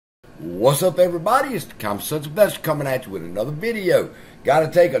What's up, everybody? It's the Common Sense Investor coming at you with another video. Got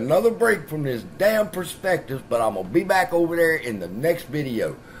to take another break from this damn perspectives, but I'm going to be back over there in the next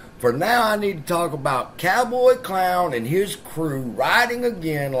video. For now, I need to talk about Cowboy Clown and his crew riding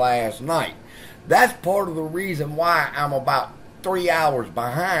again last night. That's part of the reason why I'm about 3 hours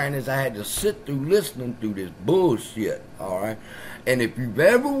behind, is I had to sit through listening through this bullshit, alright? And if you've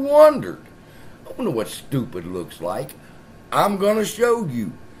ever wondered, I wonder what stupid looks like, I'm going to show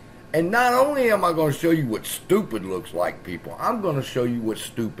you. And not only am I going to show you what stupid looks like, people, I'm going to show you what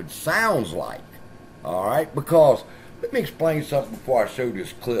stupid sounds like. Alright? Because, let me explain something before I show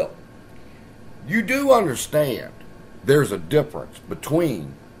this clip. You do understand there's a difference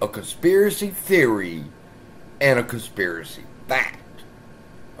between a conspiracy theory and a conspiracy fact.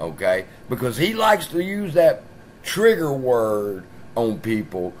 Okay? Because he likes to use that trigger word on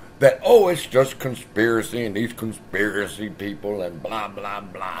people that, oh, it's just conspiracy and these conspiracy people and blah, blah,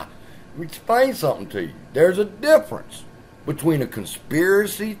 blah. Let me explain something to you. There's a difference between a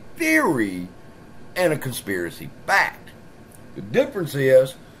conspiracy theory and a conspiracy fact. The difference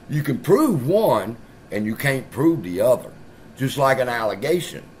is you can prove one and you can't prove the other. Just like an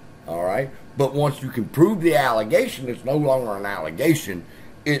allegation, all right? But once you can prove the allegation, it's no longer an allegation.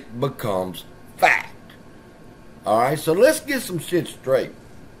 It becomes fact. All right? So let's get some shit straight.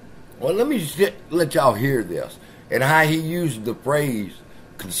 Well, let me just let y'all hear this and how he used the phrase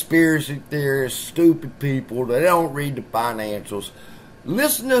conspiracy theorists, stupid people, they don't read the financials.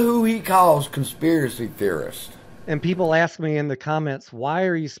 Listen to who he calls conspiracy theorists. And people ask me in the comments, why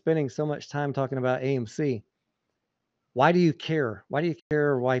are you spending so much time talking about AMC? Why do you care? Why do you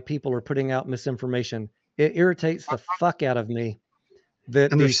care why people are putting out misinformation? It irritates the fuck out of me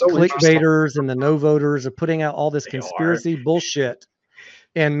that these clickbaiters and the no voters are putting out all this conspiracy bullshit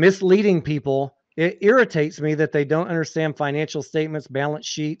and misleading people. It irritates me that they don't understand financial statements, balance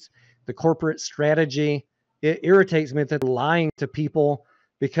sheets, the corporate strategy. It irritates me that they're lying to people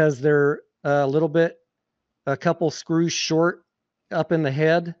because they're a couple screws short up in the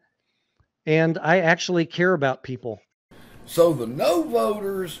head. And I actually care about people. So the no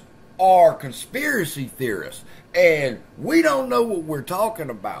voters are conspiracy theorists, and we don't know what we're talking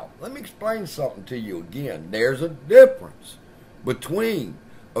about. Let me explain something to you again. There's a difference between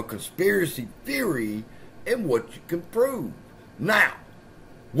a conspiracy theory and what you can prove. Now,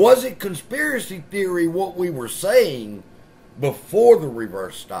 was it conspiracy theory what we were saying before the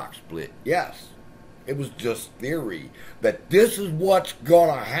reverse stock split? Yes. It was just theory that this is what's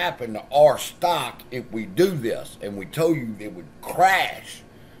going to happen to our stock if we do this. And we told you it would crash.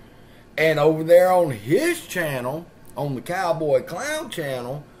 And over there on his channel, on the Cowboy Clown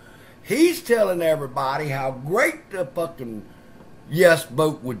channel, he's telling everybody how great the fucking yes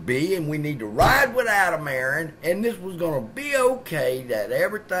vote would be, and we need to ride with Adam Aaron, and this was going to be okay, that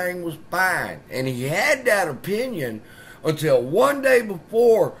everything was fine. And he had that opinion until one day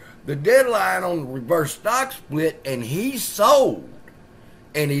before the deadline on the reverse stock split, and he sold.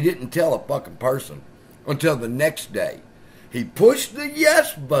 And he didn't tell a fucking person until the next day. He pushed the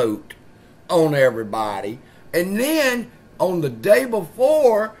yes vote on everybody, and then on the day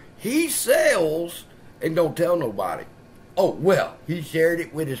before, he sells and don't tell nobody. Oh, well, he shared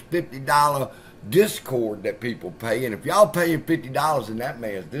it with his $50 Discord that people pay. And if y'all paying $50 in that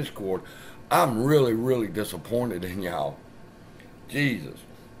man's Discord, I'm really, really disappointed in y'all. Jesus.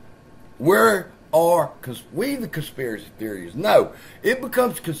 Where are we the conspiracy theories? No, it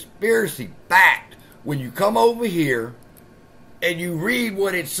becomes conspiracy fact when you come over here and you read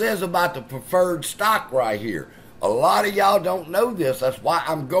what it says about the preferred stock right here. A lot of y'all don't know this. That's why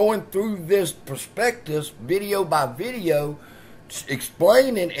I'm going through this prospectus video by video,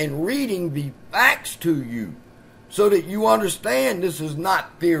 explaining and reading the facts to you so that you understand this is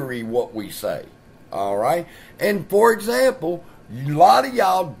not theory what we say. All right? And for example, a lot of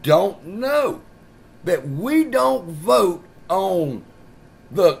y'all don't know that we don't vote on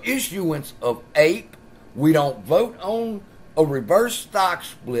the issuance of APE. We don't vote on a reverse stock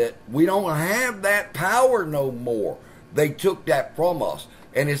split. We don't have that power no more. They took that from us.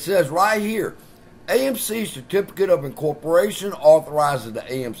 And it says right here, AMC Certificate of Incorporation authorizes the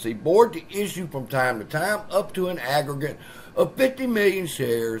AMC board to issue from time to time up to an aggregate of 50 million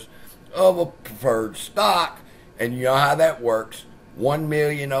shares of a preferred stock. And you know how that works. 1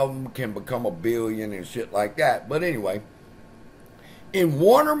 million of them can become a billion and shit like that. But anyway, in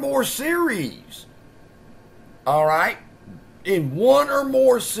one or more series, all right, in one or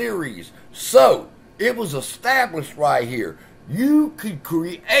more series. So, it was established right here. You could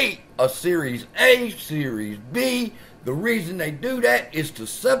create a Series A, Series B. The reason they do that is to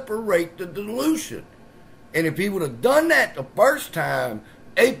separate the dilution. And if he would have done that the first time,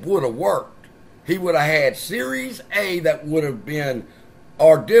 Ape would have worked. He would have had Series A that would have been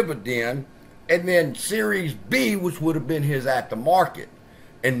our dividend, and then Series B, which would have been his at the market.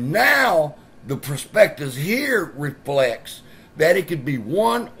 And now the prospectus here reflects that it could be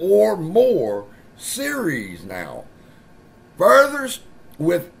one or more series now. Further,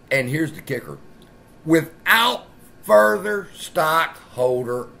 and here's the kicker, without further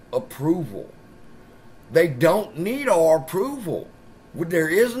stockholder approval. They don't need our approval. There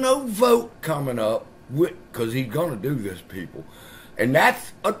is no vote coming up, because he's going to do this, people. And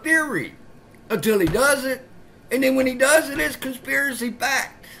that's a theory until he does it. And then when he does it, it's conspiracy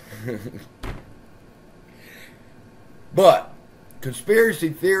backed. But conspiracy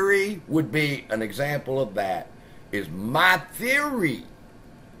theory would be an example of that. Is my theory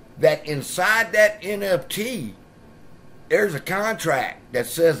that inside that NFT, there's a contract that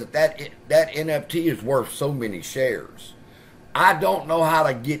says that NFT is worth so many shares. I don't know how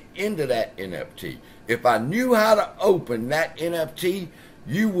to get into that NFT. If I knew how to open that NFT,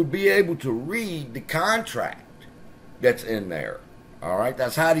 you would be able to read the contract that's in there. All right?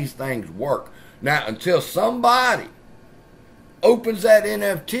 That's how these things work. Now, until somebody opens that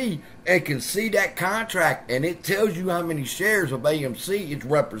NFT and can see that contract and it tells you how many shares of AMC is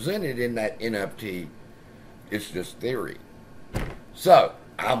represented in that NFT, it's just theory. So,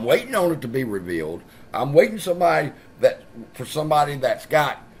 I'm waiting on it to be revealed. I'm waiting for somebody that's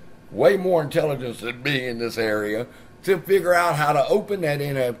got way more intelligence than me in this area to figure out how to open that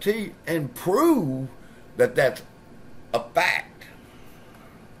NFT and prove that that's a fact.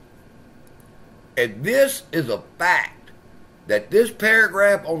 And this is a fact, that this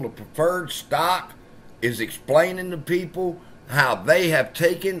paragraph on the preferred stock is explaining to people how they have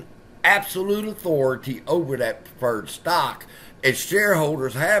taken absolute authority over that preferred stock, and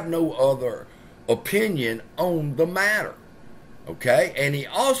shareholders have no other opinion on the matter. Okay? And he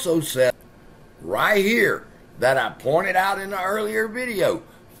also said right here that I pointed out in the earlier video,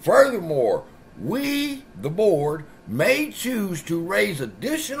 furthermore, we, the board, may choose to raise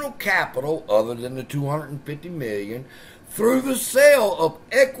additional capital other than the $250 million through the sale of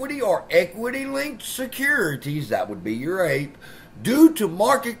equity or equity-linked securities, that would be your ape, due to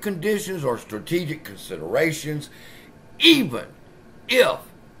market conditions or strategic considerations, even if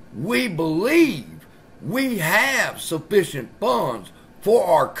we believe we have sufficient funds for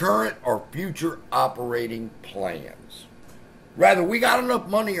our current or future operating plans. Whether we got enough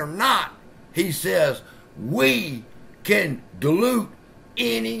money or not, he says we can dilute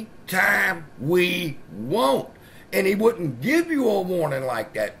any time we want. And he wouldn't give you a warning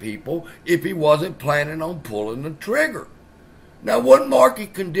like that, people, if he wasn't planning on pulling the trigger. Now, what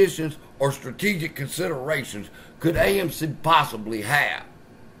market conditions or strategic considerations could AMC possibly have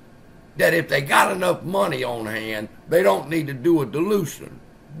that if they got enough money on hand, they don't need to do a dilution?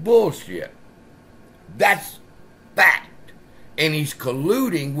 Bullshit. That's fact. And he's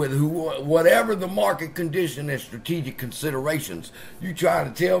colluding with whatever the market condition and strategic considerations. You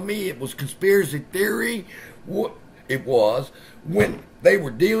trying to tell me it was conspiracy theory? What it was when they were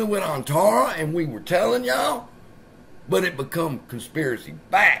dealing with Antara and we were telling y'all? But it become conspiracy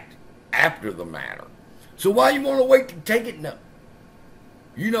fact after the matter. So why you want to wait to take it now?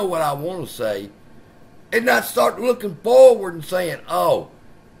 You know what I want to say. And not start looking forward and saying, oh,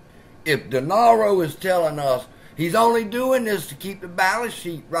 if Denaro is telling us he's only doing this to keep the balance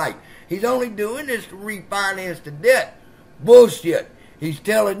sheet right, he's only doing this to refinance the debt. Bullshit. He's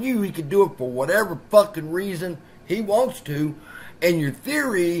telling you he can do it for whatever fucking reason he wants to, and your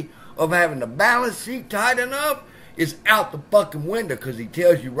theory of having the balance sheet tight enough is out the fucking window, because he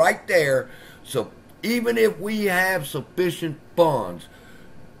tells you right there, so even if we have sufficient funds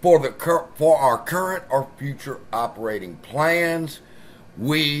for our current or future operating plans,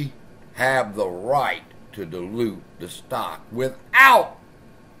 we have the right to dilute the stock without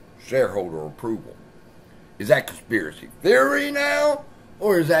shareholder approval. Is that conspiracy theory now,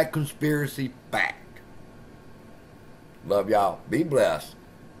 or is that conspiracy fact? Love y'all. Be blessed.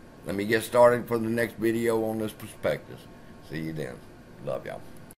 Let me get started for the next video on this prospectus. See you then. Love y'all.